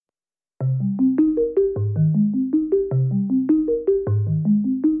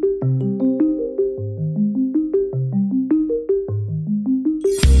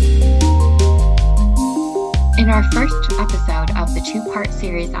episode of the two-part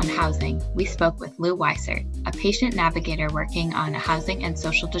series on housing, we spoke with Lou Weissert, a patient navigator working on a housing and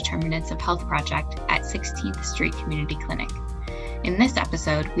social determinants of health project at 16th Street Community Clinic. In this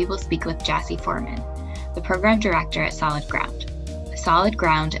episode, we will speak with Jazi Foreman, the program director at Solid Ground. Solid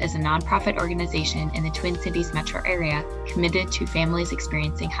Ground is a nonprofit organization in the Twin Cities metro area committed to families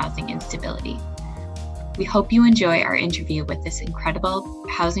experiencing housing instability. We hope you enjoy our interview with this incredible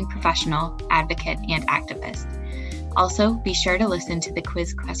housing professional, advocate, and activist. Also, be sure to listen to the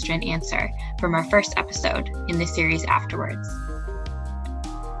quiz question answer from our first episode in the series afterwards.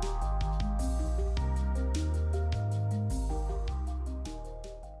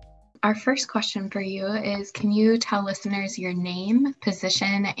 Our first question for you is, can you tell listeners your name,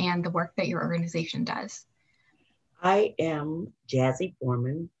 position, and the work that your organization does? I am Jazi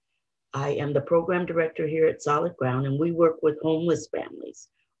Foreman. I am the program director here at Solid Ground, and we work with homeless families.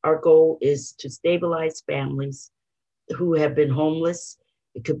 Our goal is to stabilize families who have been homeless.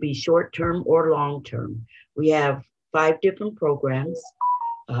 It could be short-term or long-term. We have 5 different programs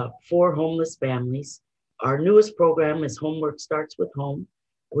for homeless families. Our newest program is Homework Starts with Home,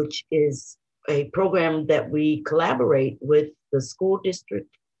 which is a program that we collaborate with the school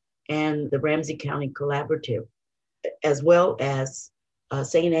district and the Ramsey County Collaborative, as well as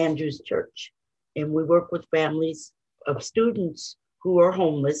St. Andrew's Church. And we work with families of students who are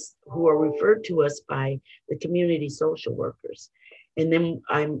homeless, who are referred to us by the community social workers. And then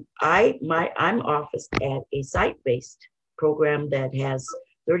I'm officed at a site-based program that has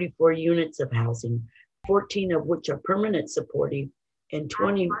 34 units of housing, 14 of which are permanent supportive, and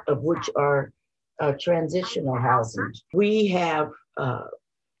 20 of which are transitional housing. We have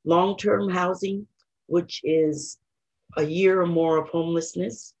long-term housing, which is a year or more of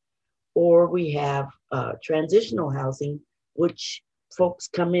homelessness, or we have transitional housing, which folks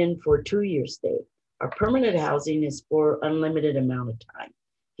come in for a 2-year stay. Our permanent housing is for unlimited amount of time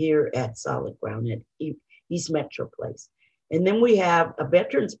here at Solid Ground at East Metro Place. And then we have a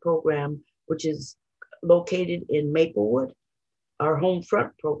veterans program, which is located in Maplewood, our home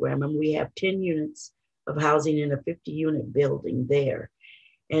front program, and we have 10 units of housing in a 50-unit building there.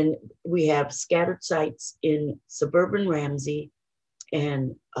 And we have scattered sites in suburban Ramsey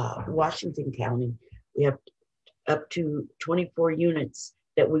and Washington County. We have up to 24 units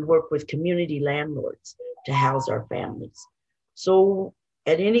that we work with community landlords to house our families. So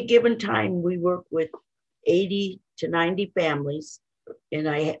at any given time, we work with 80 to 90 families, and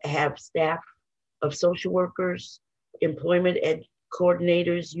I have staff of social workers, employment ed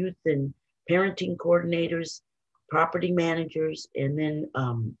coordinators, youth and parenting coordinators, property managers, and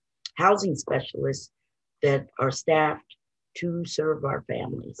then housing specialists that are staffed to serve our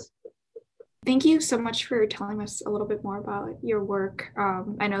families. Thank you so much for telling us a little bit more about your work.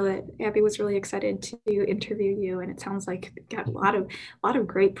 I know that Abby was really excited to interview you, and it sounds like you've got a lot of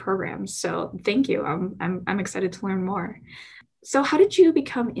great programs. So thank you. I'm excited to learn more. So how did you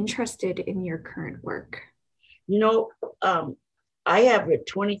become interested in your current work? You know, I have a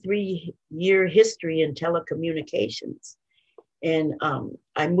 23-year history in telecommunications, and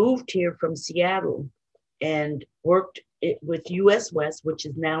I moved here from Seattle and worked with US West, which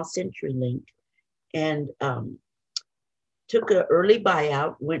is now CenturyLink, and took an early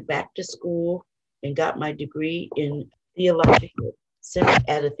buyout, went back to school and got my degree in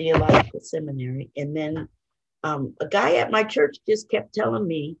at a theological seminary. And then a guy at my church just kept telling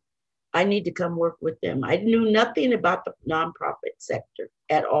me I need to come work with them. I knew nothing about the nonprofit sector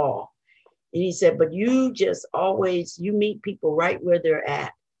at all. And he said, but you just always, you meet people right where they're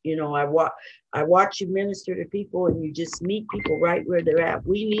at. You know, I watch you minister to people, and you just meet people right where they're at.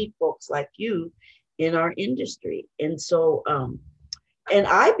 We need folks like you in our industry. And so, and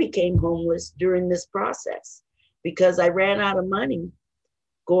I became homeless during this process because I ran out of money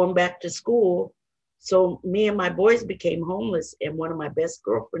going back to school. So me and my boys became homeless, and one of my best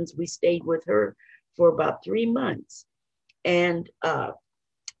girlfriends, we stayed with her for about 3 months. And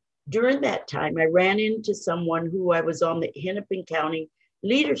during that time, I ran into someone who I was on the Hennepin County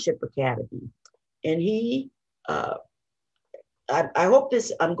Leadership Academy. And he, I hope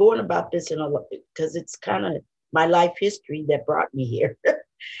this, I'm going about this in a lot, because it's kind of my life history that brought me here.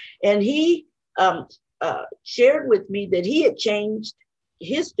 And he shared with me that he had changed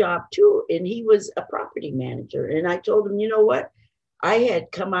his job too, and he was a property manager. And I told him, you know what? I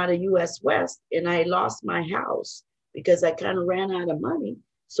had come out of US West and I lost my house because I kind of ran out of money.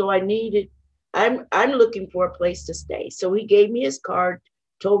 So I'm looking for a place to stay. So he gave me his card,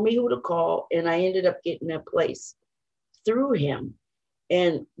 told me who to call, and I ended up getting a place through him.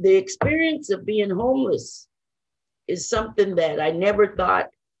 And the experience of being homeless is something that I never thought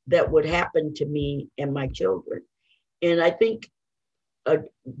that would happen to me and my children. And I think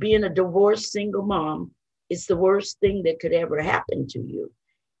being a divorced single mom is the worst thing that could ever happen to you.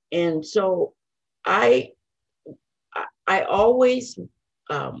 And so I always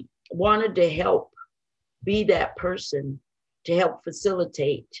wanted to help be that person to help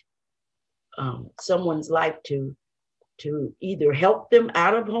facilitate someone's life to either help them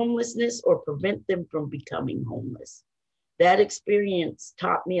out of homelessness or prevent them from becoming homeless. That experience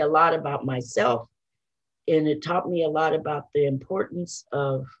taught me a lot about myself, and it taught me a lot about the importance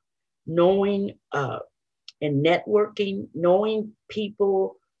of knowing and networking, knowing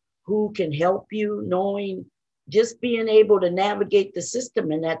people who can help you, knowing just being able to navigate the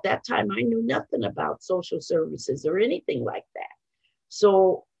system. And at that time, I knew nothing about social services or anything like that.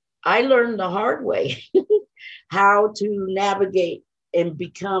 So I learned the hard way how to navigate and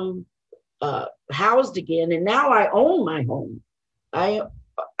become housed again. And now I own my home. I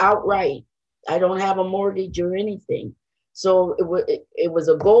outright. I don't have a mortgage or anything. So it was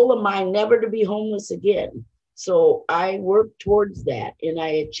a goal of mine never to be homeless again. So I worked towards that and I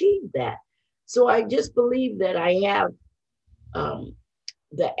achieved that. So I just believe that I have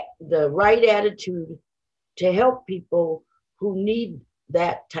the right attitude to help people who need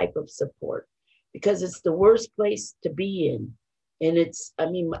that type of support, because it's the worst place to be in. And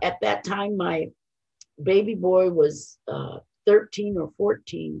at that time, my baby boy was 13 or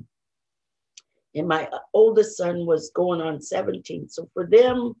 14, and my oldest son was going on 17. So for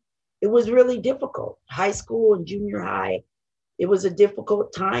them, it was really difficult. High school and junior high, it was a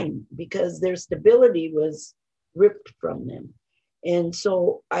difficult time because their stability was ripped from them. And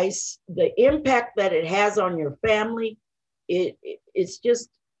so the impact that it has on your family, it's just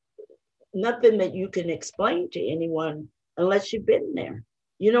nothing that you can explain to anyone unless you've been there.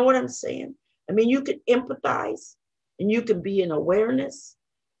 You know what I'm saying? I mean, you can empathize and you can be in awareness,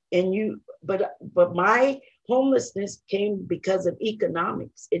 but my homelessness came because of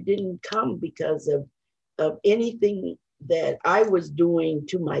economics. It didn't come because of anything that I was doing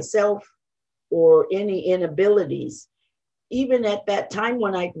to myself or any inabilities. Even at that time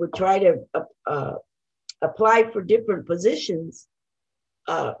when I would try to apply for different positions,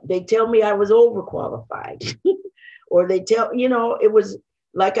 they tell me I was overqualified. Or they it was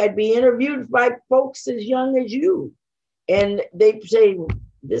like I'd be interviewed by folks as young as you. And they'd say,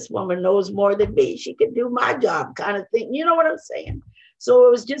 this woman knows more than me. She can do my job, kind of thing. You know what I'm saying? So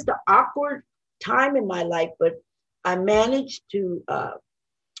it was just an awkward time in my life, but I managed to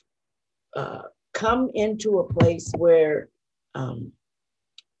come into a place where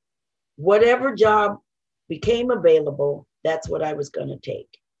whatever job became available, that's what I was going to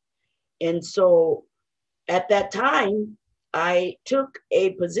take. And so at that time, I took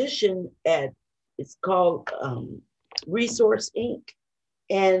a position it's called Resource Inc.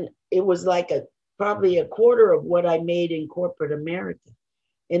 And it was like probably a quarter of what I made in corporate America.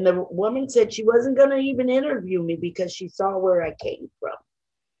 And the woman said she wasn't going to even interview me because she saw where I came from.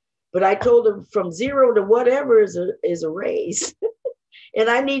 But I told her from zero to whatever is a raise. And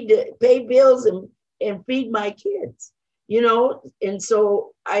I need to pay bills and feed my kids, And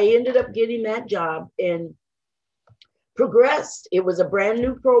so I ended up getting that job and progressed. It was a brand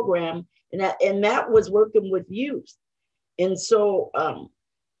new program, and that was working with youth. And so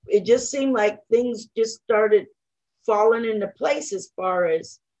it just seemed like things just started falling into place as far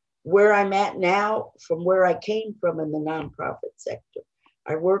as where I'm at now from where I came from in the nonprofit sector.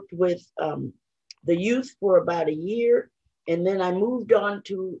 I worked with the youth for about a year, and then I moved on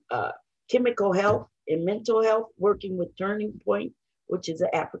to chemical health and mental health, working with Turning Point, which is an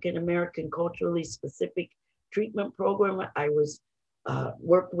African-American culturally specific treatment program. I was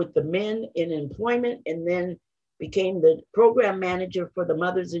worked with the men in employment and then became the program manager for the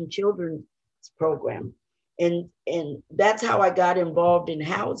Mothers and Children's program. And that's how I got involved in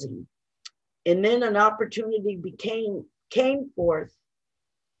housing. And then an opportunity came forth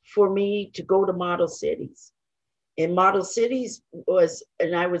for me to go to Model Cities. And Model Cities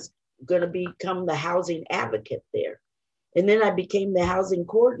and I was going to become the housing advocate there. And then I became the housing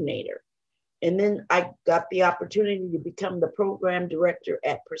coordinator. And then I got the opportunity to become the program director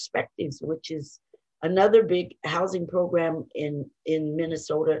at Perspectives, which is another big housing program in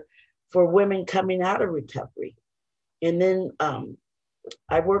Minnesota for women coming out of recovery. And then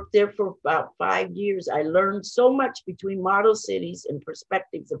I worked there for about 5 years. I learned so much between Model Cities and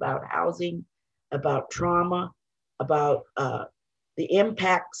Perspectives about housing, about trauma, about the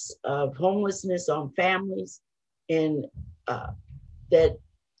impacts of homelessness on families, and that,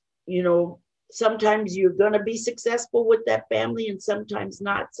 sometimes you're going to be successful with that family and sometimes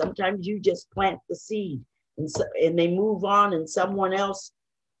not. Sometimes you just plant the seed and they move on and someone else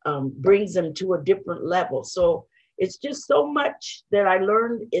brings them to a different level. So it's just so much that I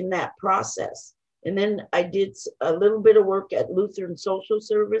learned in that process. And then I did a little bit of work at Lutheran Social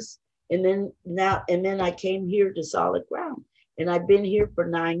Service. And then I came here to Solid Ground, and I've been here for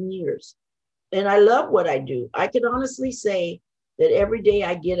 9 years. And I love what I do. I can honestly say that every day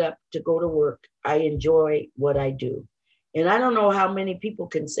I get up to go to work, I enjoy what I do. And I don't know how many people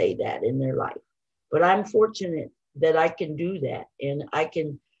can say that in their life, but I'm fortunate that I can do that. And I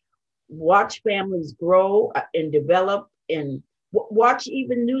can watch families grow and develop, and watch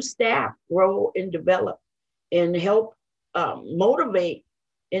even new staff grow and develop, and help motivate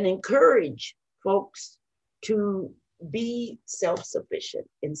and encourage folks to be self-sufficient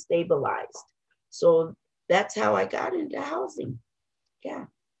and stabilized. So that's how I got into housing. Yeah.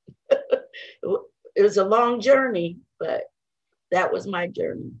 It was a long journey, but that was my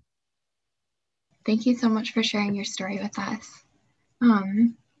journey. Thank you so much for sharing your story with us.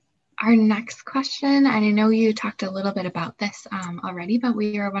 Our next question, and I know you talked a little bit about this already, but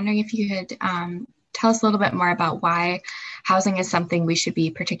we were wondering if you could tell us a little bit more about why housing is something we should be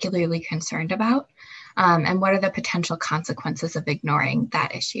particularly concerned about, and what are the potential consequences of ignoring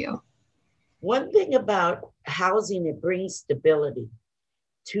that issue? One thing about housing, it brings stability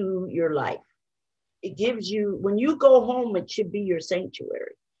to your life. It gives you, when you go home, it should be your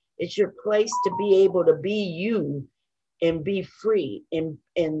sanctuary. It's your place to be able to be you and be free and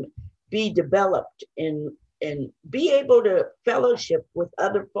be developed and be able to fellowship with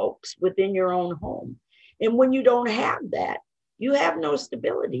other folks within your own home. And when you don't have that, you have no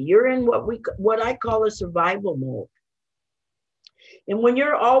stability. You're in what I call a survival mode. And when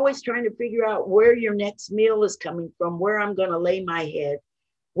you're always trying to figure out where your next meal is coming from, where I'm going to lay my head,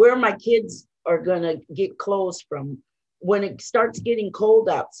 where my kids are going to get clothes from, when it starts getting cold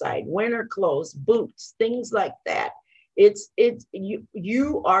outside, winter clothes, boots, things like that,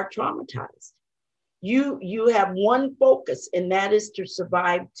 you are traumatized. You have one focus, and that is to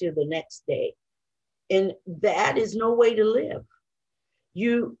survive to the next day. And that is no way to live.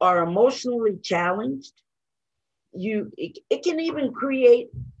 You are emotionally challenged. It can even create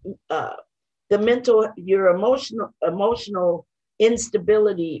your emotional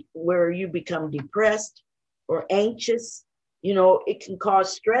instability, where you become depressed or anxious. It can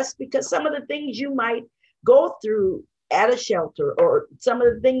cause stress, because some of the things you might go through at a shelter, or some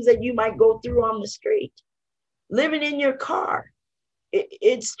of the things that you might go through on the street, living in your car,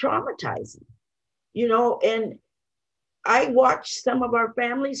 it's traumatizing, and I watch some of our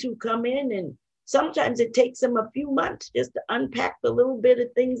families who come in, and sometimes it takes them a few months just to unpack the little bit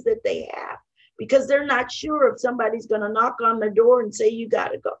of things that they have, because they're not sure if somebody's going to knock on the door and say, you got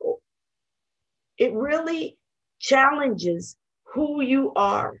to go. It really challenges who you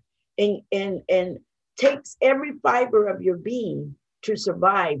are, and takes every fiber of your being to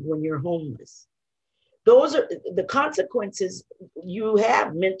survive when you're homeless. Those are the consequences. You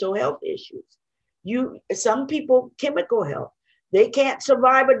have mental health issues. Some people, chemical health. They can't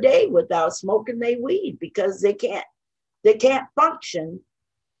survive a day without smoking their weed, because they can't function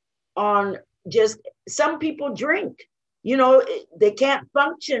on just, some people drink, they can't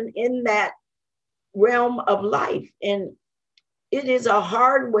function in that realm of life. And it is a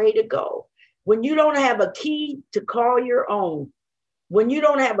hard way to go. When you don't have a key to call your own, when you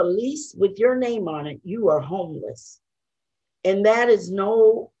don't have a lease with your name on it, you are homeless. And that is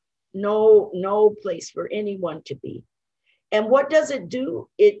no place for anyone to be. And what does it do?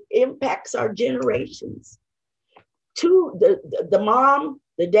 It impacts our generations. To the mom,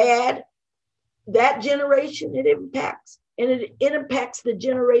 the dad, that generation, it impacts. And it impacts the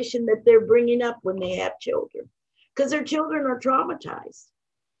generation that they're bringing up when they have children, because their children are traumatized.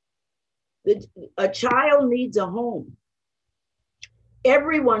 A child needs a home.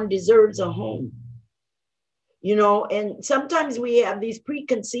 Everyone deserves a home. And sometimes we have these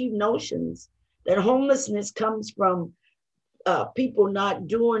preconceived notions that homelessness comes from people not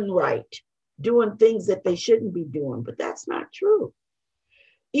doing right, doing things that they shouldn't be doing, but that's not true.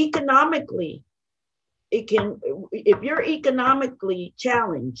 Economically, if you're economically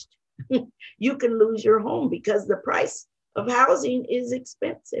challenged, you can lose your home, because the price of housing is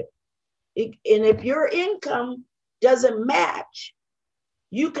expensive. And if your income doesn't match,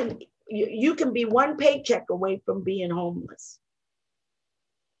 you can be one paycheck away from being homeless.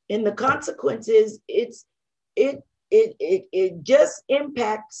 And the consequences, it just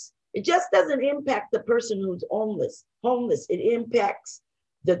impacts, it just doesn't impact the person who's homeless. It impacts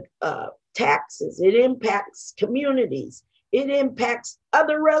the taxes, it impacts communities, it impacts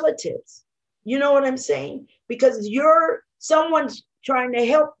other relatives. You know what I'm saying? Because someone's trying to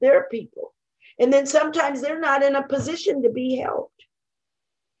help their people. And then sometimes they're not in a position to be helped.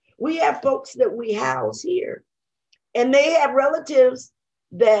 We have folks that we house here And they have relatives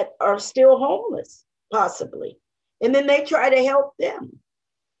that are still homeless, possibly. And then they try to help them.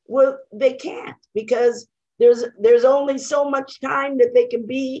 Well, they can't, because there's only so much time that they can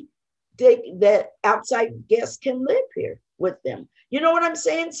be, that outside guests can live here with them. You know what I'm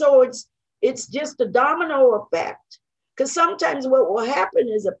saying? So it's just a domino effect. Because sometimes what will happen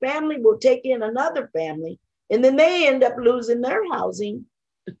is a family will take in another family, and then they end up losing their housing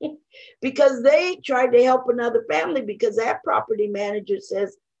because they tried to help another family, because that property manager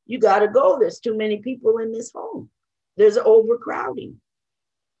says, you got to go. There's too many people in this home. There's overcrowding.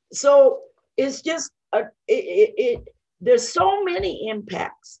 So it's just, there's so many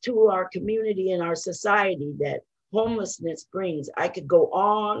impacts to our community and our society that homelessness brings. I could go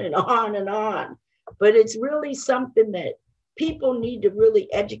on and on and on, but it's really something that people need to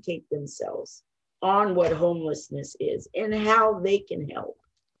really educate themselves on what homelessness is and how they can help.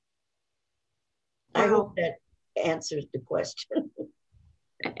 Wow. I hope that answers the question.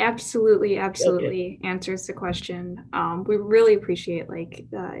 Absolutely answers the question. We really appreciate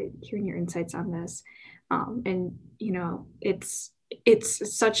hearing your insights on this. And you know, it's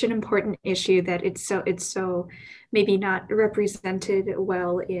such an important issue that it's so maybe not represented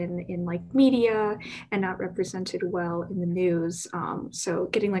well in like media, and not represented well in the news. So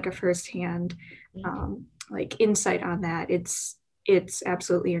getting like a firsthand insight on that, it's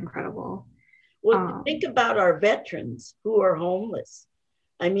absolutely incredible. Well, think about our veterans who are homeless.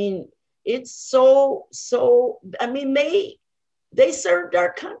 I mean, it's so, I mean, they served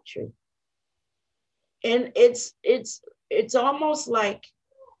our country. And it's almost like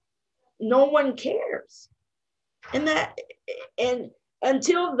no one cares. And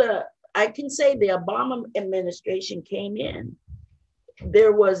until I can say the Obama administration came in,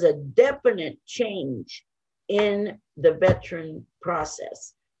 there was a definite change in the veteran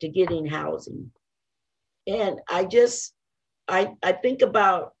process to getting housing. And I think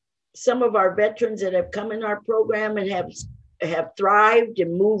about some of our veterans that have come in our program and have thrived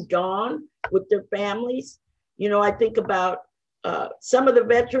and moved on with their families. You know, I think about some of the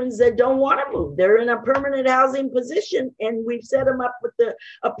veterans that don't want to move. They're in a permanent housing position, and we've set them up with the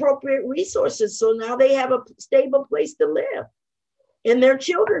appropriate resources. So now they have a stable place to live, and their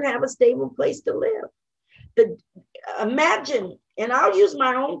children have a stable place to live. Imagine, and I'll use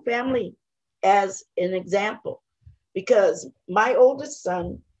my own family as an example, because my oldest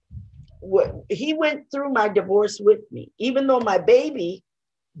son, he went through my divorce with me. Even though my baby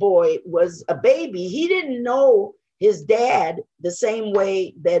boy was a baby, he didn't know his dad the same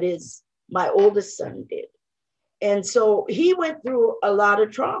way that my oldest son did. And so he went through a lot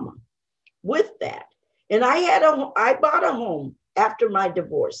of trauma with that. And I bought a home after my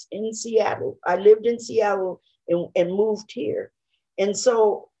divorce in Seattle. I lived in Seattle and moved here. And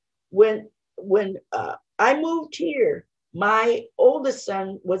so when I moved here, my oldest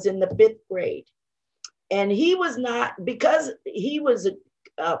son was in the 5th grade. And he was not, because he was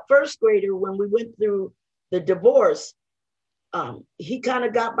a first grader when we went through the divorce, he kind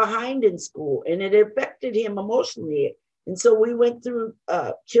of got behind in school, and it affected him emotionally. And so we went through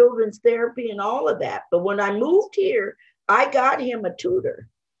children's therapy and all of that. But when I moved here, I got him a tutor,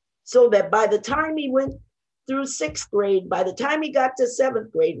 so that by the time he went through 6th grade, by the time he got to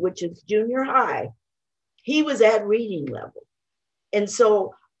 7th grade, which is junior high, he was at reading level. And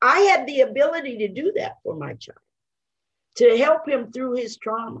so I had the ability to do that for my child, to help him through his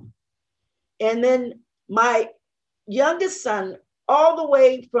trauma. And then my youngest son, all the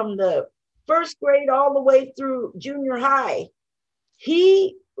way from the 1st grade all the way through junior high,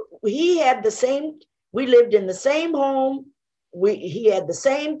 he had the same, we lived in the same home. He had the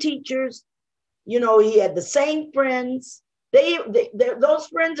same teachers, you know, he had the same friends. Those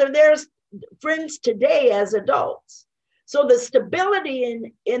friends are their friends today as adults. So the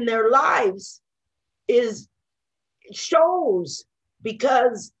stability in their lives shows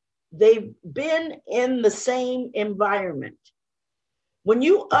because they've been in the same environment. When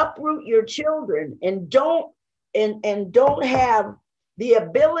you uproot your children and don't have the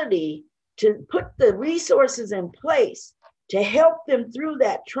ability to put the resources in place to help them through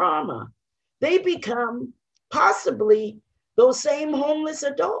that trauma, they become possibly those same homeless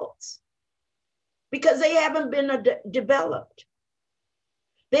adults, because they haven't been developed.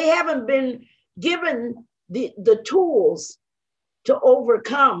 They haven't been given the tools to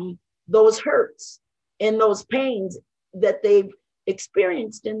overcome those hurts and those pains that they've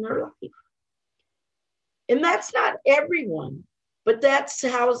experienced in their life. And that's not everyone, but that's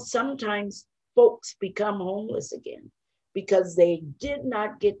how sometimes folks become homeless again, because they did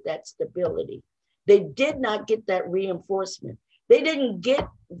not get that stability. They did not get that reinforcement. They didn't get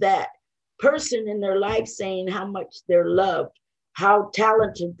that person in their life saying how much they're loved, how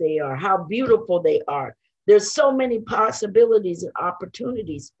talented they are, how beautiful they are. There's so many possibilities and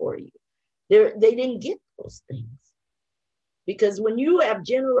opportunities for you. They didn't get those things. Because when you have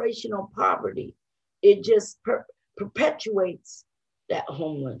generational poverty, it just perpetuates that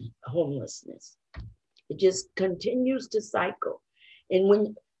homelessness. It just continues to cycle. And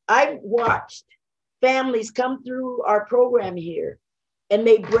when I watched families come through our program here and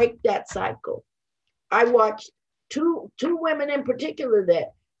they break that cycle. I watched two women in particular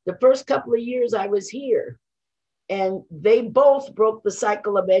that the first couple of years I was here, and they both broke the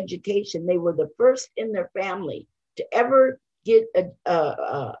cycle of education. They were the first in their family to ever get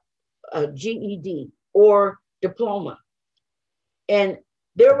a GED or diploma. And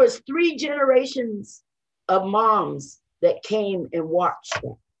there was 3 generations of moms that came and watched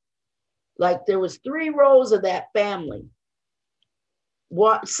that. Like there was 3 rows of that family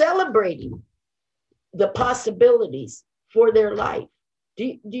celebrating the possibilities for their life.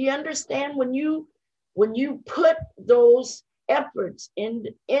 Do you understand when you put those efforts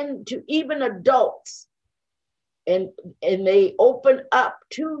into even adults and they open up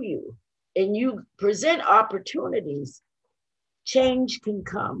to you and you present opportunities, change can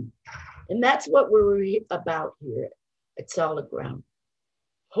come. And that's what we're about here at Solid Ground.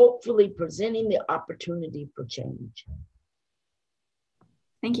 Hopefully presenting the opportunity for change.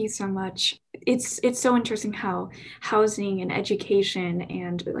 Thank you so much. It's so interesting how housing and education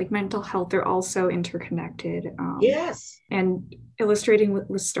and like mental health are also interconnected. Yes. And illustrating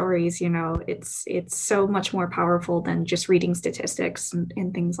with stories, you know, it's so much more powerful than just reading statistics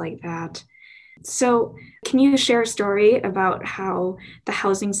and things like that. So can you share a story about how the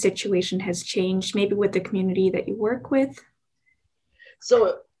housing situation has changed, maybe with the community that you work with?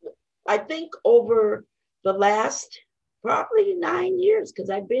 So I think over the last probably 9 years,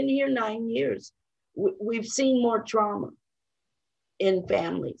 because I've been here 9 years, we've seen more trauma in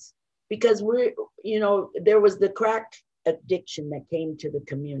families because there was the crack addiction that came to the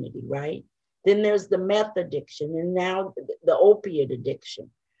community, right? Then there's the meth addiction and now the opiate addiction.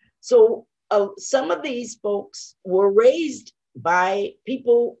 So some of these folks were raised by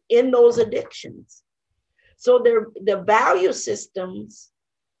people in those addictions. So the value systems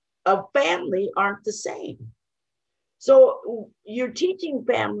of family aren't the same. So you're teaching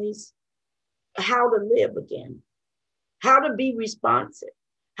families how to live again, how to be responsive,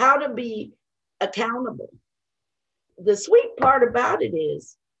 how to be accountable. The sweet part about it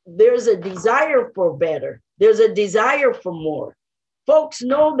is there's a desire for better. There's a desire for more. Folks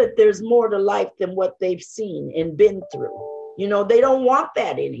know that there's more to life than what they've seen and been through. You know, they don't want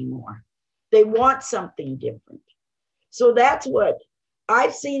that anymore. They want something different. So that's what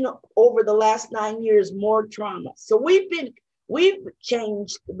I've seen over the last 9 years, more trauma. So we've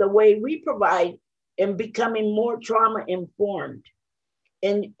changed the way we provide and becoming more trauma informed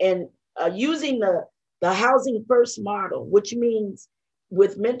and using the housing first model, which means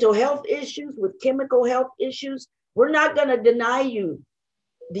with mental health issues, with chemical health issues, we're not going to deny you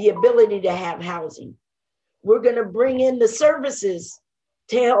the ability to have housing. We're going to bring in the services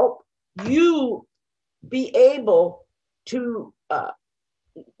to help you be able to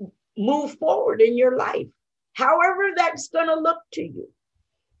move forward in your life, however that's going to look to you,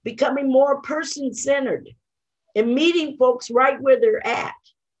 becoming more person-centered and meeting folks right where they're at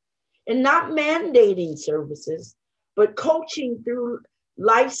and not mandating services, but coaching through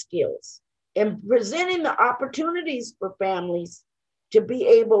life skills and presenting the opportunities for families to be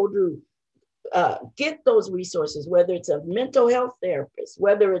able to get those resources, whether it's a mental health therapist,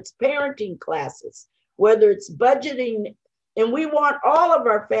 whether it's parenting classes, whether it's budgeting. And we want all of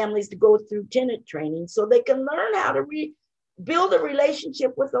our families to go through tenant training so they can learn how to build a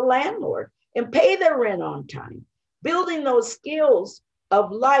relationship with the landlord and pay their rent on time, building those skills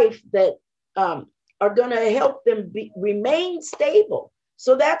of life that are going to help them remain stable.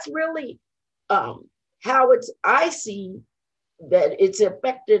 So that's really how I see that it's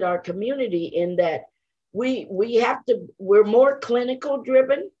affected our community in that we're more clinical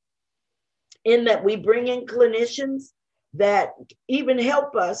driven in that we bring in clinicians that even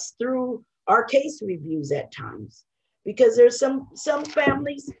help us through our case reviews at times, because there's some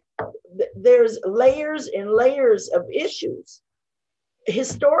families, there's layers and layers of issues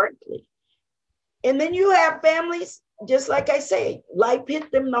historically. And then you have families, just like I say, life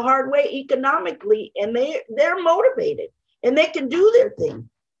hit them the hard way economically, and they're motivated and they can do their thing.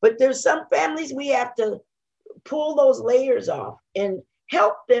 But there's some families we have to pull those layers off and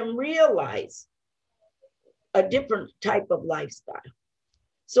help them realize a different type of lifestyle.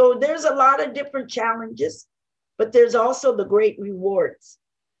 So there's a lot of different challenges, but there's also the great rewards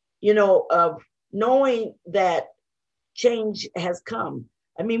of knowing that change has come.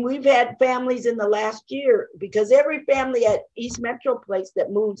 I mean, we've had families in the last year, because every family at East Metro Place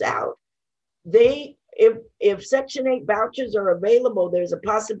that moves out, if Section 8 vouchers are available, there's a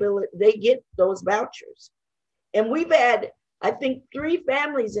possibility they get those vouchers. And we've had, I think, 3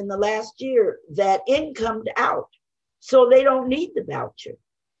 families in the last year that incomed out, so they don't need the voucher.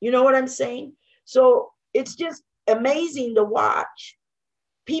 You know what I'm saying? So it's just amazing to watch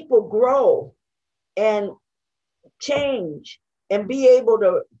people grow and change and be able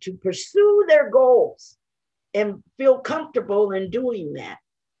to pursue their goals and feel comfortable in doing that.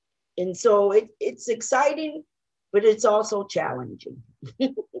 And so it's exciting, but it's also challenging.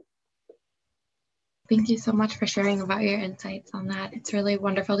 Thank you so much for sharing about your insights on that. It's really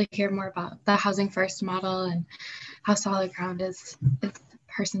wonderful to hear more about the Housing First model and how Solid Ground is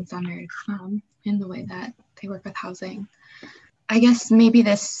person-centered in the way that they work with housing. I guess maybe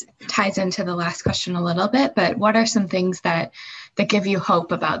this ties into the last question a little bit, but what are some things that give you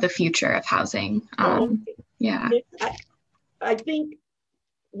hope about the future of housing? Yeah. I think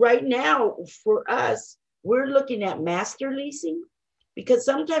right now for us, we're looking at master leasing, because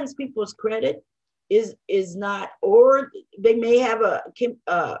sometimes people's credit is not, or they may have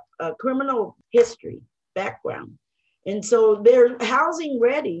a criminal history background. And so they're housing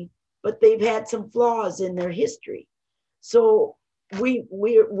ready, but they've had some flaws in their history. So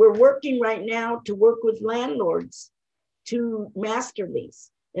we're working right now to work with landlords to master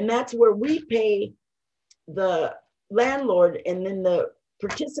lease. And that's where we pay the landlord, and then the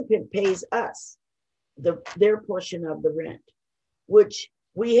participant pays us their portion of the rent, which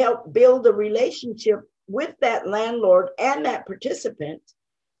we help build a relationship with that landlord and that participant,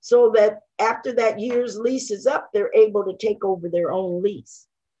 so that after that year's lease is up, they're able to take over their own lease.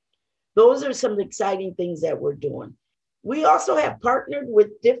 Those are some exciting things that we're doing. We also have partnered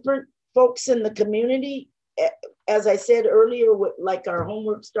with different folks in the community. As I said earlier, like our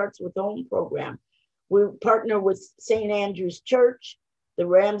Homework Starts with Home program, we partner with St. Andrew's Church, the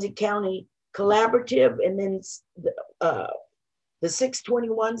Ramsey County Collaborative, and then the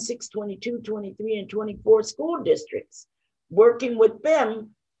 621, 622, 23, and 24 school districts, working with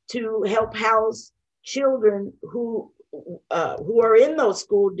them to help house children who are in those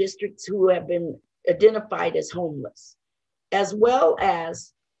school districts who have been identified as homeless, as well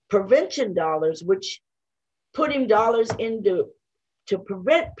as prevention dollars, which putting dollars into to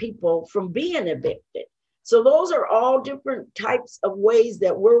prevent people from being evicted. So those are all different types of ways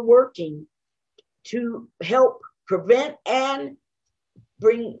that we're working to help prevent and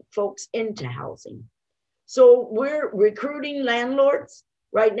bring folks into housing. So we're recruiting landlords.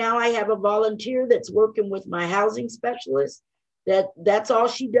 Right now I have a volunteer that's working with my housing specialist. That's all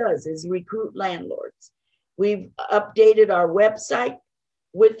she does is recruit landlords. We've updated our website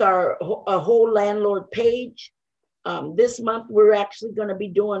with a whole landlord page. This month, we're actually going to be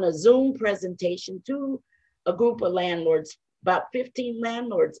doing a Zoom presentation to a group of landlords, about 15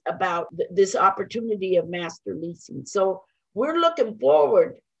 landlords, about this opportunity of master leasing. So we're looking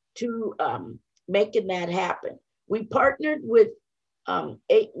forward to making that happen. We partnered with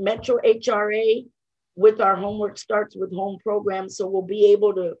Metro HRA with our Homework Starts with Home program, so we'll be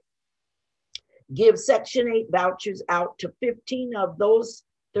able to give Section 8 vouchers out to 15 of those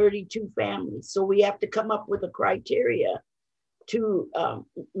 32 families. So we have to come up with a criteria to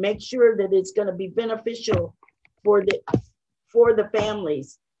make sure that it's going to be beneficial for the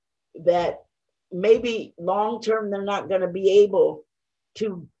families that maybe long-term they're not going to be able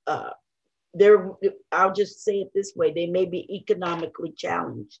to, I'll just say it this way, they may be economically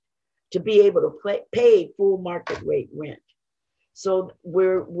challenged to be able to pay full market rate rent. So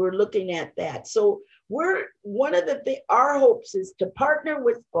we're looking at that. So one of our hopes is to partner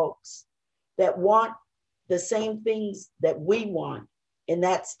with folks that want the same things that we want, and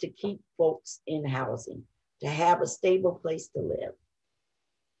that's to keep folks in housing, to have a stable place to live.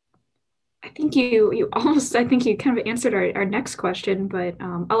 I think you almost, I think you kind of answered our next question, but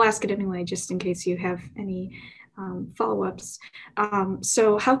I'll ask it anyway, just in case you have any follow-ups.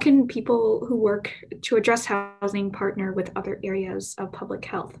 So how can people who work to address housing partner with other areas of public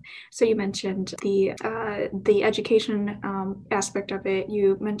health? So you mentioned the education aspect of it.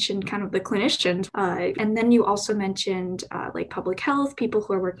 You mentioned kind of the clinicians, and then you also mentioned like public health, people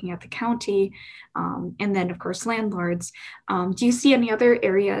who are working at the county, and then of course landlords. Do you see any other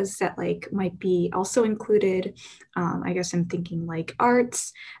areas that like might be also included? I guess I'm thinking like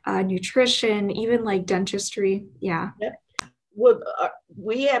arts, nutrition, even like dentistry. Yeah. Well,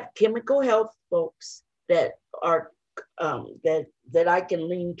 we have chemical health folks that are that I can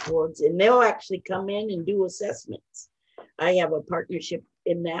lean towards, and they'll actually come in and do assessments. I have a partnership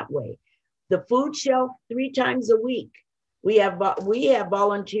in that way. The food shelf 3 times a week. We have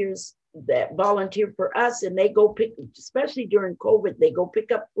volunteers that volunteer for us, and they go pick, especially during COVID, they go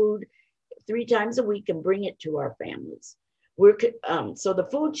pick up food 3 times a week and bring it to our families. So the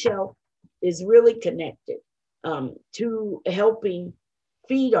food shelf is really connected to helping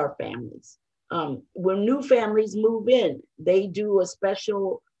feed our families. When new families move in, they do a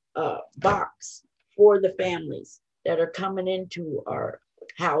special box for the families that are coming into our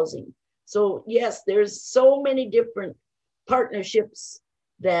housing. So yes, there's so many different partnerships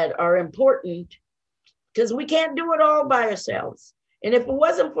that are important because we can't do it all by ourselves. And if it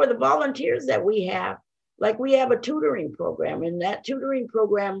wasn't for the volunteers that we have, like we have a tutoring program, and that tutoring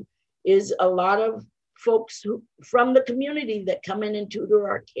program is a lot of folks from the community that come in and tutor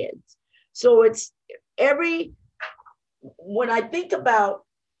our kids. So it's when I think about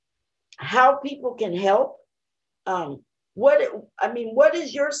how people can help, what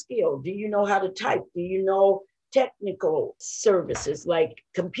is your skill? Do you know how to type? Do you know technical services like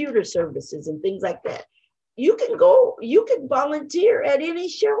computer services and things like that? You can volunteer at any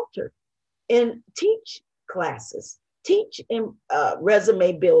shelter and teach classes, teach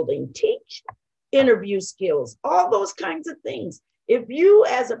resume building, teach interview skills, all those kinds of things. If you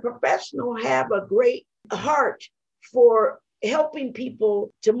as a professional have a great heart for helping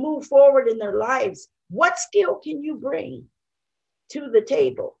people to move forward in their lives, what skill can you bring to the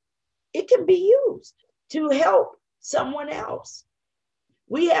table? It can be used to help someone else.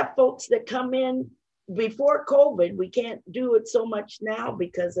 We have folks that come in before COVID. We can't do it so much now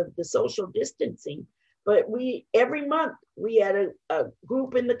because of the social distancing, but every month we had a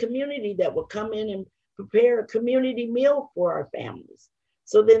group in the community that would come in and prepare a community meal for our families.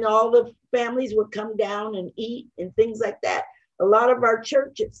 So then all the families would come down and eat and things like that. A lot of our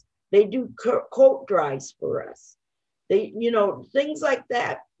churches, they do coat drives for us. They, things like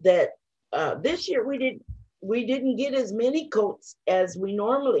that, this year we didn't get as many coats as we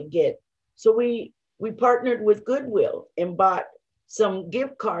normally get. So we partnered with Goodwill and bought some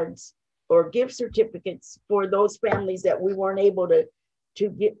gift cards or gift certificates for those families that we weren't able to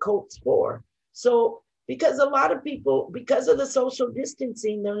get coats for. So because a lot of people, because of the social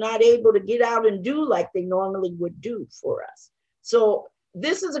distancing, they're not able to get out and do like they normally would do for us. So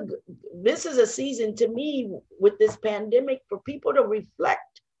this is a season to me with this pandemic for people to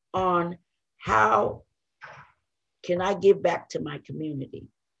reflect on how can I give back to my community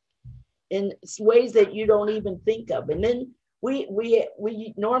in ways that you don't even think of. And then we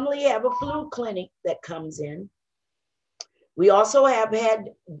normally have a flu clinic that comes in. We also have had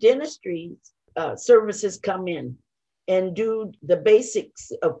dentistry services come in and do the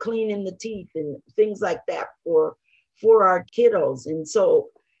basics of cleaning the teeth and things like that for our kiddos. And so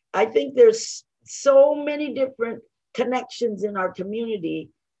I think there's so many different connections in our community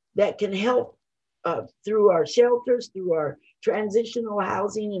that can help through our shelters, through our transitional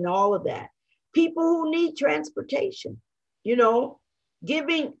housing and all of that. People who need transportation,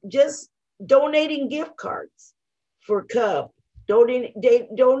 donating gift cards for Cub,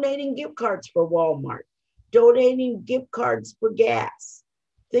 donating gift cards for Walmart, donating gift cards for gas,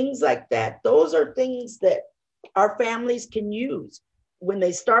 things like that. Those are things that our families can use. When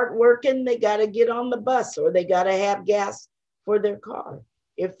they start working, they got to get on the bus or they got to have gas for their car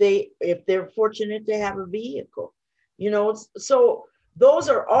if they're fortunate to have a vehicle. So those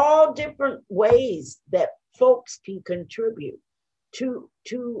are all different ways that folks can contribute to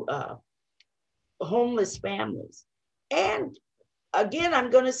homeless families. And again, I'm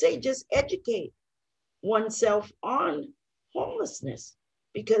going to say just educate oneself on homelessness,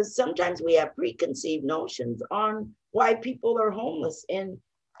 because sometimes we have preconceived notions on why people are homeless, and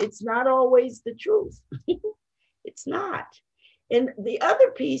it's not always the truth. It's not. And the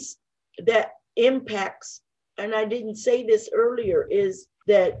other piece that impacts, and I didn't say this earlier, is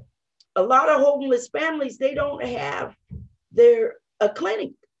that a lot of homeless families, they don't have a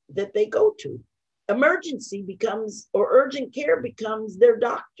clinic that they go to. Emergency becomes, or urgent care becomes their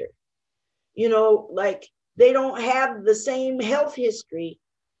doctor. Like they don't have the same health history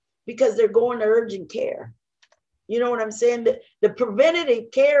because they're going to urgent care. You know what I'm saying? The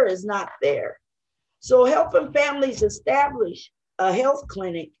preventative care is not there. So helping families establish a health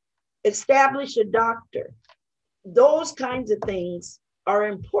clinic, establish a doctor, those kinds of things are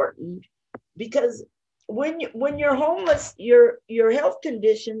important, because when you're homeless, your health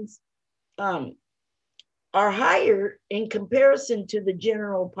conditions are higher in comparison to the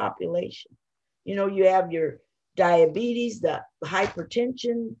general population. You have your diabetes, the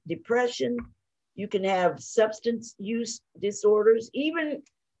hypertension, depression. You can have substance use disorders, even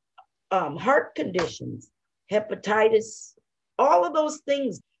heart conditions, hepatitis. all of those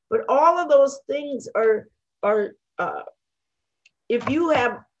things. But all of those things are if you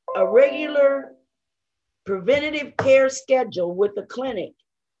have a regular preventative care schedule with the clinic,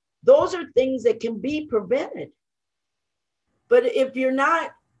 those are things that can be prevented. But if you're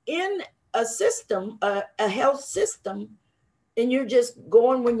not in a system, a health system, and you're just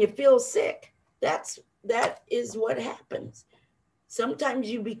going when you feel sick, that is what happens. Sometimes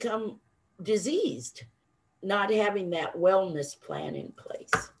you become diseased, not having that wellness plan in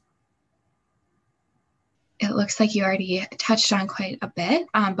place. It looks like you already touched on quite a bit,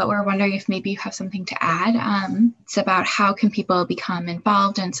 but we're wondering if maybe you have something to add. It's about how can people become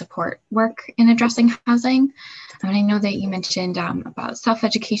involved and support work in addressing housing. And I know that you mentioned about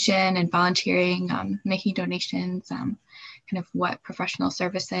self-education and volunteering, making donations, kind of what professional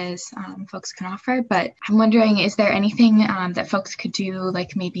services folks can offer. But I'm wondering, is there anything that folks could do,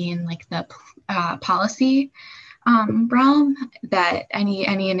 like maybe in like the policy realm, that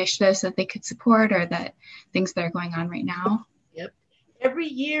any initiatives that they could support, or that things that are going on right now? Yep. Every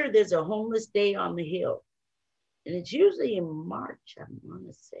year there's a homeless day on the Hill, and it's usually in March. I want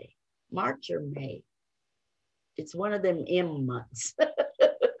to say March or May. It's one of them M months.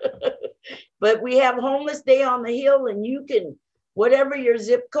 But we have homeless day on the Hill, and you can, whatever your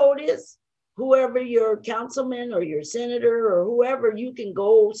zip code is, whoever your councilman or your senator or whoever, you can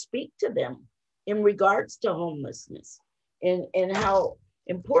go speak to them in regards to homelessness and how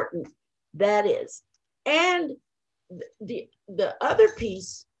important that is. And the other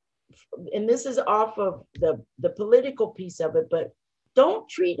piece, and this is off of the political piece of it, but don't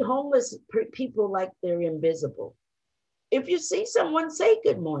treat homeless people like they're invisible. If you see someone, say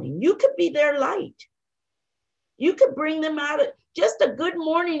good morning. You could be their light. You could bring them out of just a good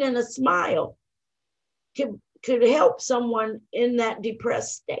morning, and a smile could help someone in that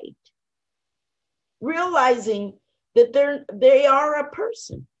depressed state. Realizing that they are a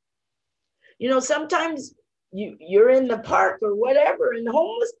person. You know, sometimes you're in the park or whatever, and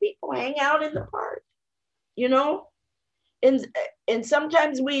homeless people hang out in the park, you know, and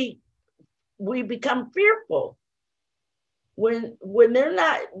sometimes we become fearful when they're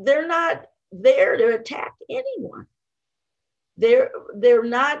not there to attack anyone. They're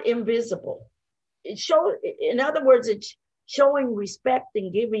not invisible. In other words, it's showing respect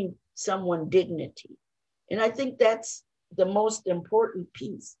and giving someone dignity. And I think that's the most important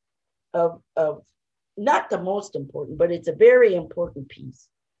piece of not the most important, but it's a very important piece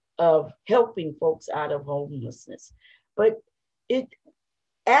of helping folks out of homelessness. But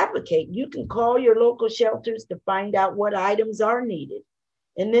advocate. You can call your local shelters to find out what items are needed,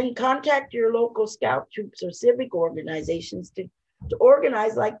 and then contact your local scout troops or civic organizations to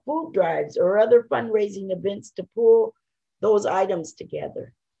organize like food drives or other fundraising events to pull those items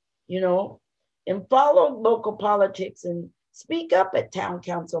together, you know, and follow local politics and speak up at town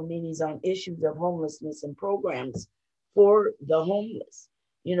council meetings on issues of homelessness and programs for the homeless.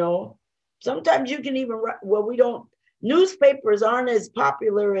 You know, sometimes you can even write, newspapers aren't as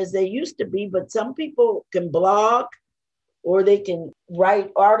popular as they used to be, but some people can blog or they can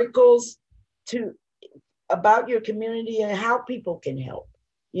write articles about your community and how people can help,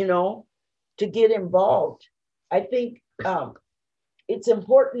 you know, to get involved. I think it's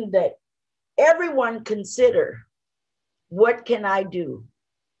important that everyone consider, what can I do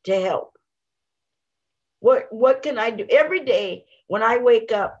to help? What can I do? Every day when I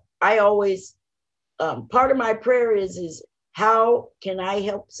wake up, I always, part of my prayer is how can I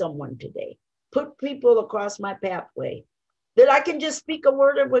help someone today? Put people across my pathway that I can just speak a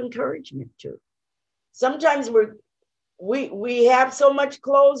word of encouragement to. Sometimes we have so much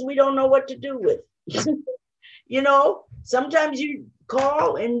clothes we don't know what to do with. You know, sometimes you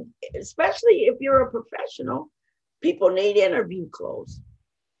call, and especially if you're a professional, people need interview clothes.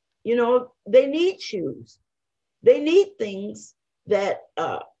 You know, they need shoes. They need things that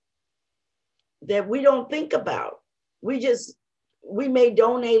we don't think about. We may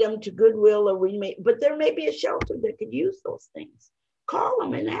donate them to Goodwill, but there may be a shelter that could use those things. Call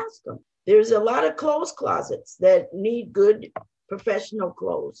them and ask them. There's a lot of clothes closets that need good professional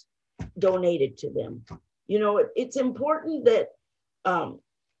clothes donated to them. You know, it's important that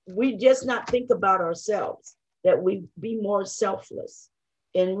we just not think about ourselves, that we be more selfless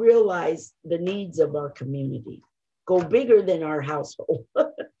and realize the needs of our community. Go bigger than our household.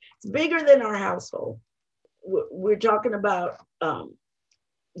 It's bigger than our household. We're talking about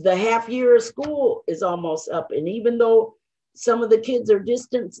the half year of school is almost up. And even though some of the kids are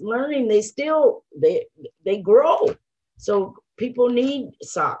distance learning, they grow. So people need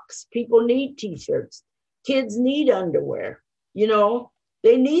socks, people need t-shirts, kids need underwear, you know,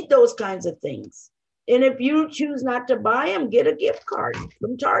 they need those kinds of things. And if you choose not to buy them, get a gift card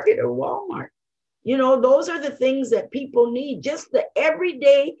from Target or Walmart. You know, those are the things that people need. Just the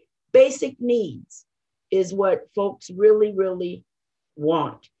everyday basic needs is what folks really, really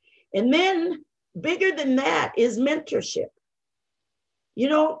want. And then bigger than that is mentorship. You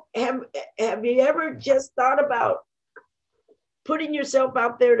know, have you ever just thought about putting yourself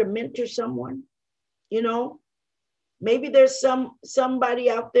out there to mentor someone? You know, maybe there's somebody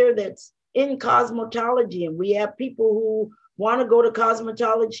out there that's in cosmetology, and we have people who want to go to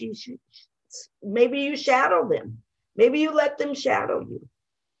cosmetology. Maybe you shadow them. Maybe you let them shadow you.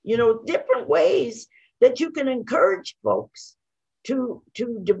 You know, different ways that you can encourage folks to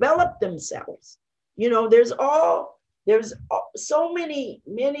develop themselves. You know, there's so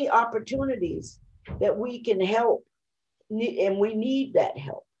many opportunities that we can help, and we need that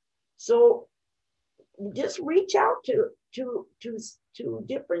help. So just reach out to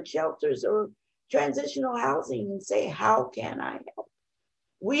different shelters or transitional housing and say, how can I help?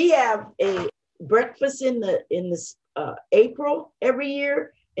 We have a breakfast in April every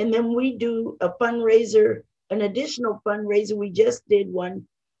year, and then we do a fundraiser, an additional fundraiser. We just did one,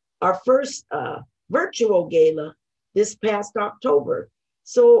 our first virtual gala this past October.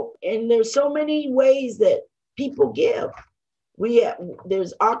 So, and there's so many ways that people give.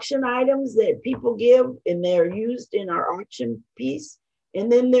 There's auction items that people give, and they're used in our auction piece. And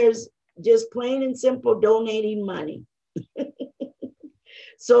then there's just plain and simple donating money.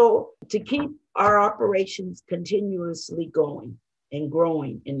 So to keep our operations continuously going and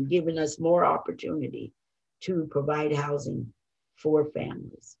growing and giving us more opportunity to provide housing for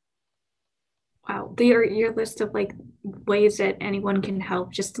families. Wow, your list of like ways that anyone can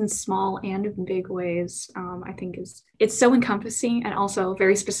help, just in small and in big ways, I think it's so encompassing and also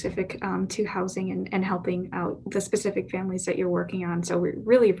very specific to housing and helping out the specific families that you're working on. So we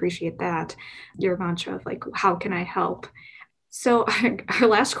really appreciate that, your mantra of like, how can I help? So our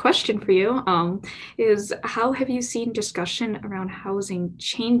last question for you is, how have you seen discussion around housing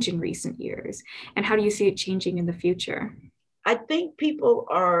change in recent years, and how do you see it changing in the future? I think people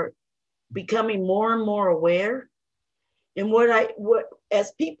are becoming more and more aware. And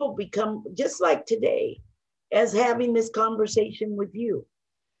as people become, just like today, as having this conversation with you,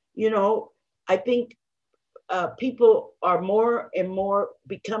 you know, I think people are more and more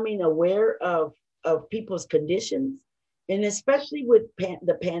becoming aware of people's conditions, and especially with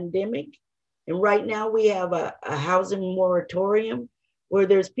the pandemic. And right now we have a housing moratorium where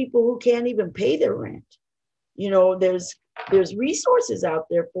there's people who can't even pay their rent. You know, there's resources out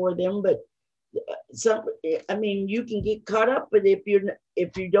there for them, but you can get caught up, but if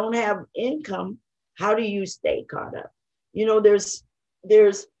you don't have income, how do you stay caught up? You know, there's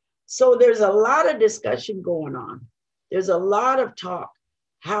a lot of discussion going on. There's a lot of talk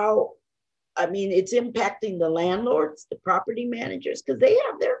it's impacting the landlords, the property managers, because they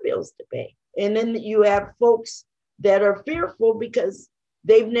have their bills to pay. And then you have folks that are fearful because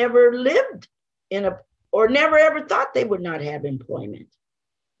they've never lived or never ever thought they would not have employment.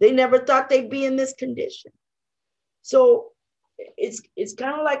 They never thought they'd be in this condition. So it's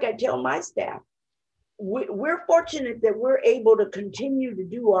kind of like I tell my staff, we're fortunate that we're able to continue to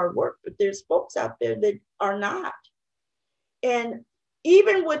do our work, but there's folks out there that are not. And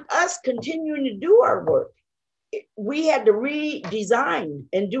even with us continuing to do our work, we had to redesign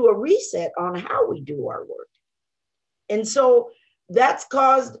and do a reset on how we do our work. And so that's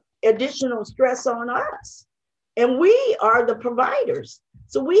caused additional stress on us. And we are the providers.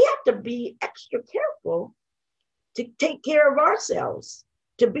 So we have to be extra careful to take care of ourselves,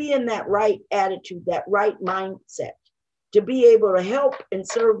 to be in that right attitude, that right mindset, to be able to help and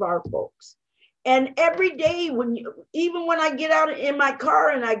serve our folks. And every day, even when I get out in my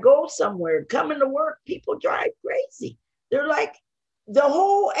car and I go somewhere, coming to work, people drive crazy. They're like, the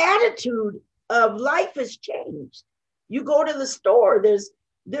whole attitude of life has changed. You go to the store,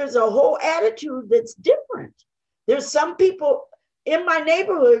 there's a whole attitude that's different. There's some people in my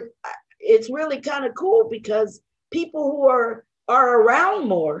neighborhood, it's really kind of cool because people who are around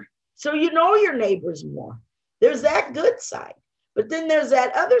more, so you know your neighbors more. There's that good side. But then there's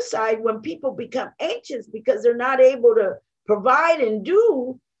that other side when people become anxious because they're not able to provide and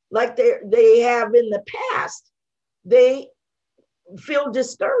do like they have in the past. They feel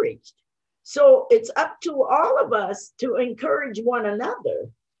discouraged. So it's up to all of us to encourage one another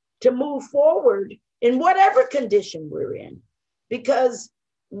to move forward in whatever condition we're in, because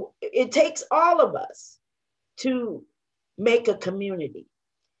it takes all of us to make a community.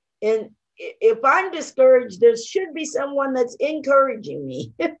 And if I'm discouraged, there should be someone that's encouraging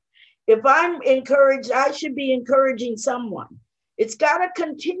me. If I'm encouraged, I should be encouraging someone. It's got to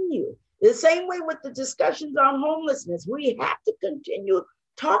continue. The same way with the discussions on homelessness. We have to continue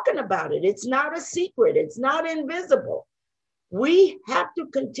talking about it. It's not a secret. It's not invisible. We have to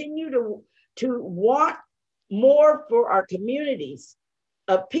continue to want more for our communities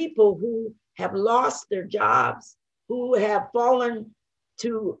of people who have lost their jobs, who have fallen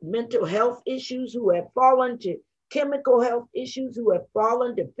to mental health issues, who have fallen to chemical health issues, who have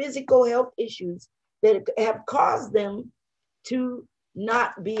fallen to physical health issues that have caused them to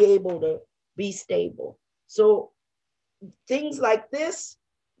not be able to be stable. So things like this,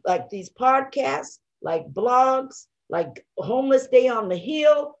 like these podcasts, like blogs, like Homeless Day on the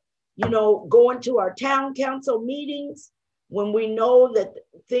Hill, going to our town council meetings when we know that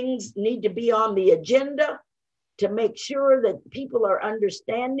things need to be on the agenda to make sure that people are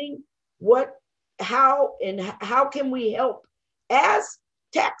understanding how can we help as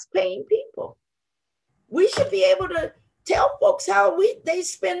tax-paying people. We should be able to tell folks how they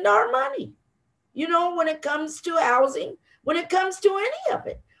spend our money, when it comes to housing, when it comes to any of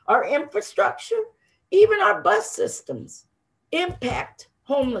it, our infrastructure, even our bus systems impact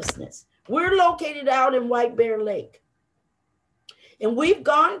homelessness. We're located out in White Bear Lake, and we've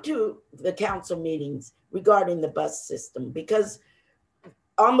gone to the council meetings regarding the bus system because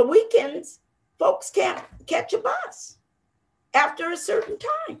on the weekends, folks can't catch a bus after a certain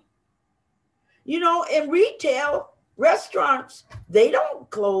time. In retail, restaurants, they don't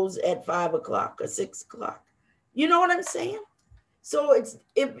close at 5 o'clock or 6 o'clock. You know what I'm saying? So it's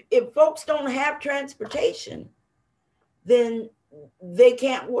if folks don't have transportation, then they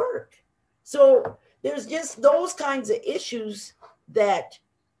can't work. So there's just those kinds of issues that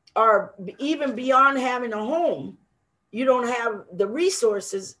are even beyond having a home. You don't have the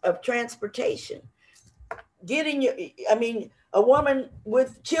resources of transportation. A woman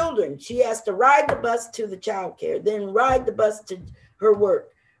with children, she has to ride the bus to the childcare, then ride the bus to her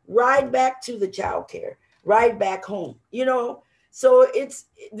work, ride back to the childcare, ride back home, So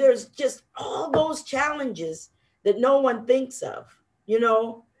there's just all those challenges that no one thinks of,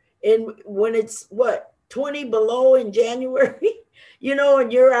 and when it's 20 below in January,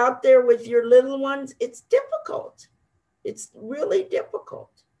 and you're out there with your little ones, it's difficult. It's really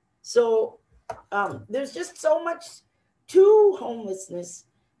difficult. So there's just so much to homelessness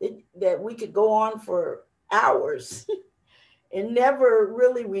that we could go on for hours and never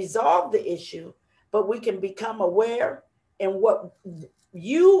really resolve the issue, but we can become aware and what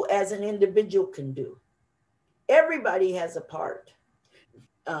you as an individual can do. Everybody has a part.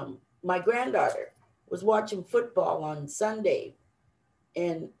 My granddaughter was watching football on Sunday,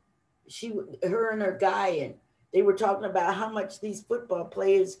 and her and her guy, and they were talking about how much these football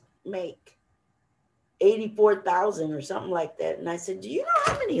players make. 84,000 or something like that. And I said, do you know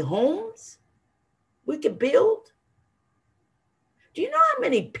how many homes we could build? Do you know how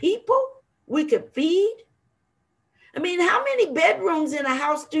many people we could feed? How many bedrooms in a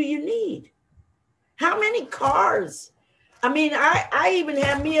house do you need? How many cars? I even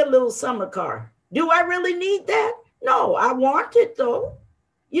have me a little summer car. Do I really need that? No, I want it though.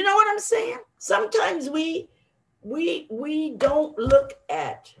 You know what I'm saying? Sometimes we don't look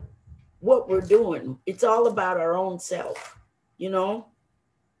at what we're doing. It's all about our own self,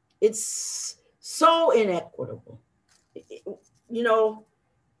 It's so inequitable.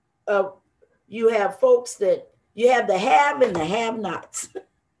 You have folks that you have the have and the have-nots.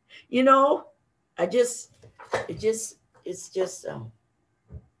 It's just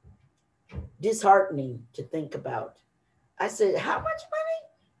disheartening to think about. I said, how much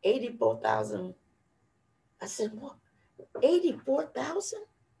money? 84,000. I said, what? 84,000?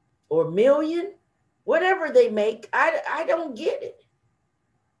 Or million, whatever they make, I don't get it.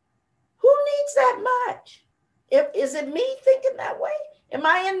 Who needs that much? Is it me thinking that way? Am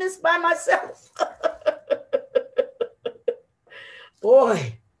I in this by myself?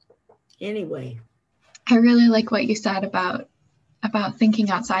 Boy, anyway. I really like what you said about thinking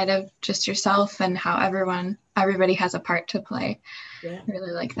outside of just yourself and how everybody has a part to play. Yeah. I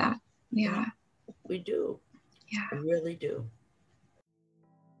really like that. Yeah. We do. Yeah. We really do.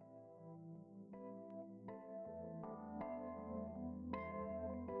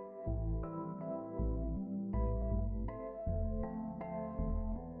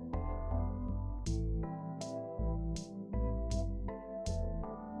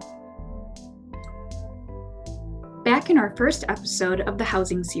 Back in our first episode of the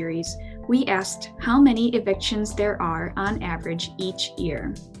housing series, we asked how many evictions there are on average each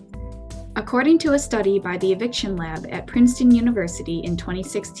year. According to a study by the Eviction Lab at Princeton University in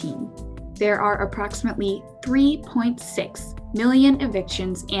 2016, there are approximately 3.6 million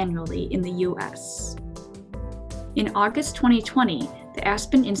evictions annually in the U.S. In August 2020, the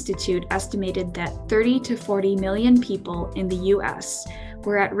Aspen Institute estimated that 30 to 40 million people in the US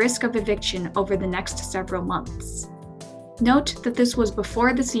were at risk of eviction over the next several months. Note that this was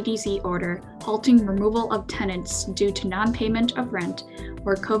before the CDC order halting removal of tenants due to non-payment of rent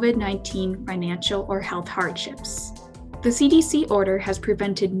or COVID-19 financial or health hardships. The CDC order has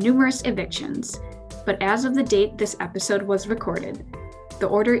prevented numerous evictions, but as of the date this episode was recorded, the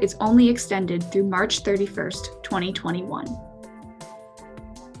order is only extended through March 31st, 2021.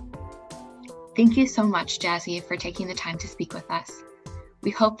 Thank you so much, Jazi, for taking the time to speak with us. We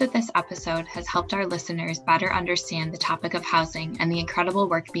hope that this episode has helped our listeners better understand the topic of housing and the incredible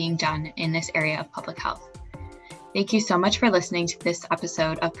work being done in this area of public health. Thank you so much for listening to this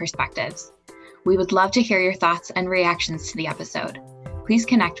episode of Perspectives. We would love to hear your thoughts and reactions to the episode. Please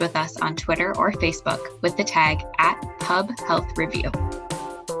connect with us on Twitter or Facebook with the tag @PubHealthReview.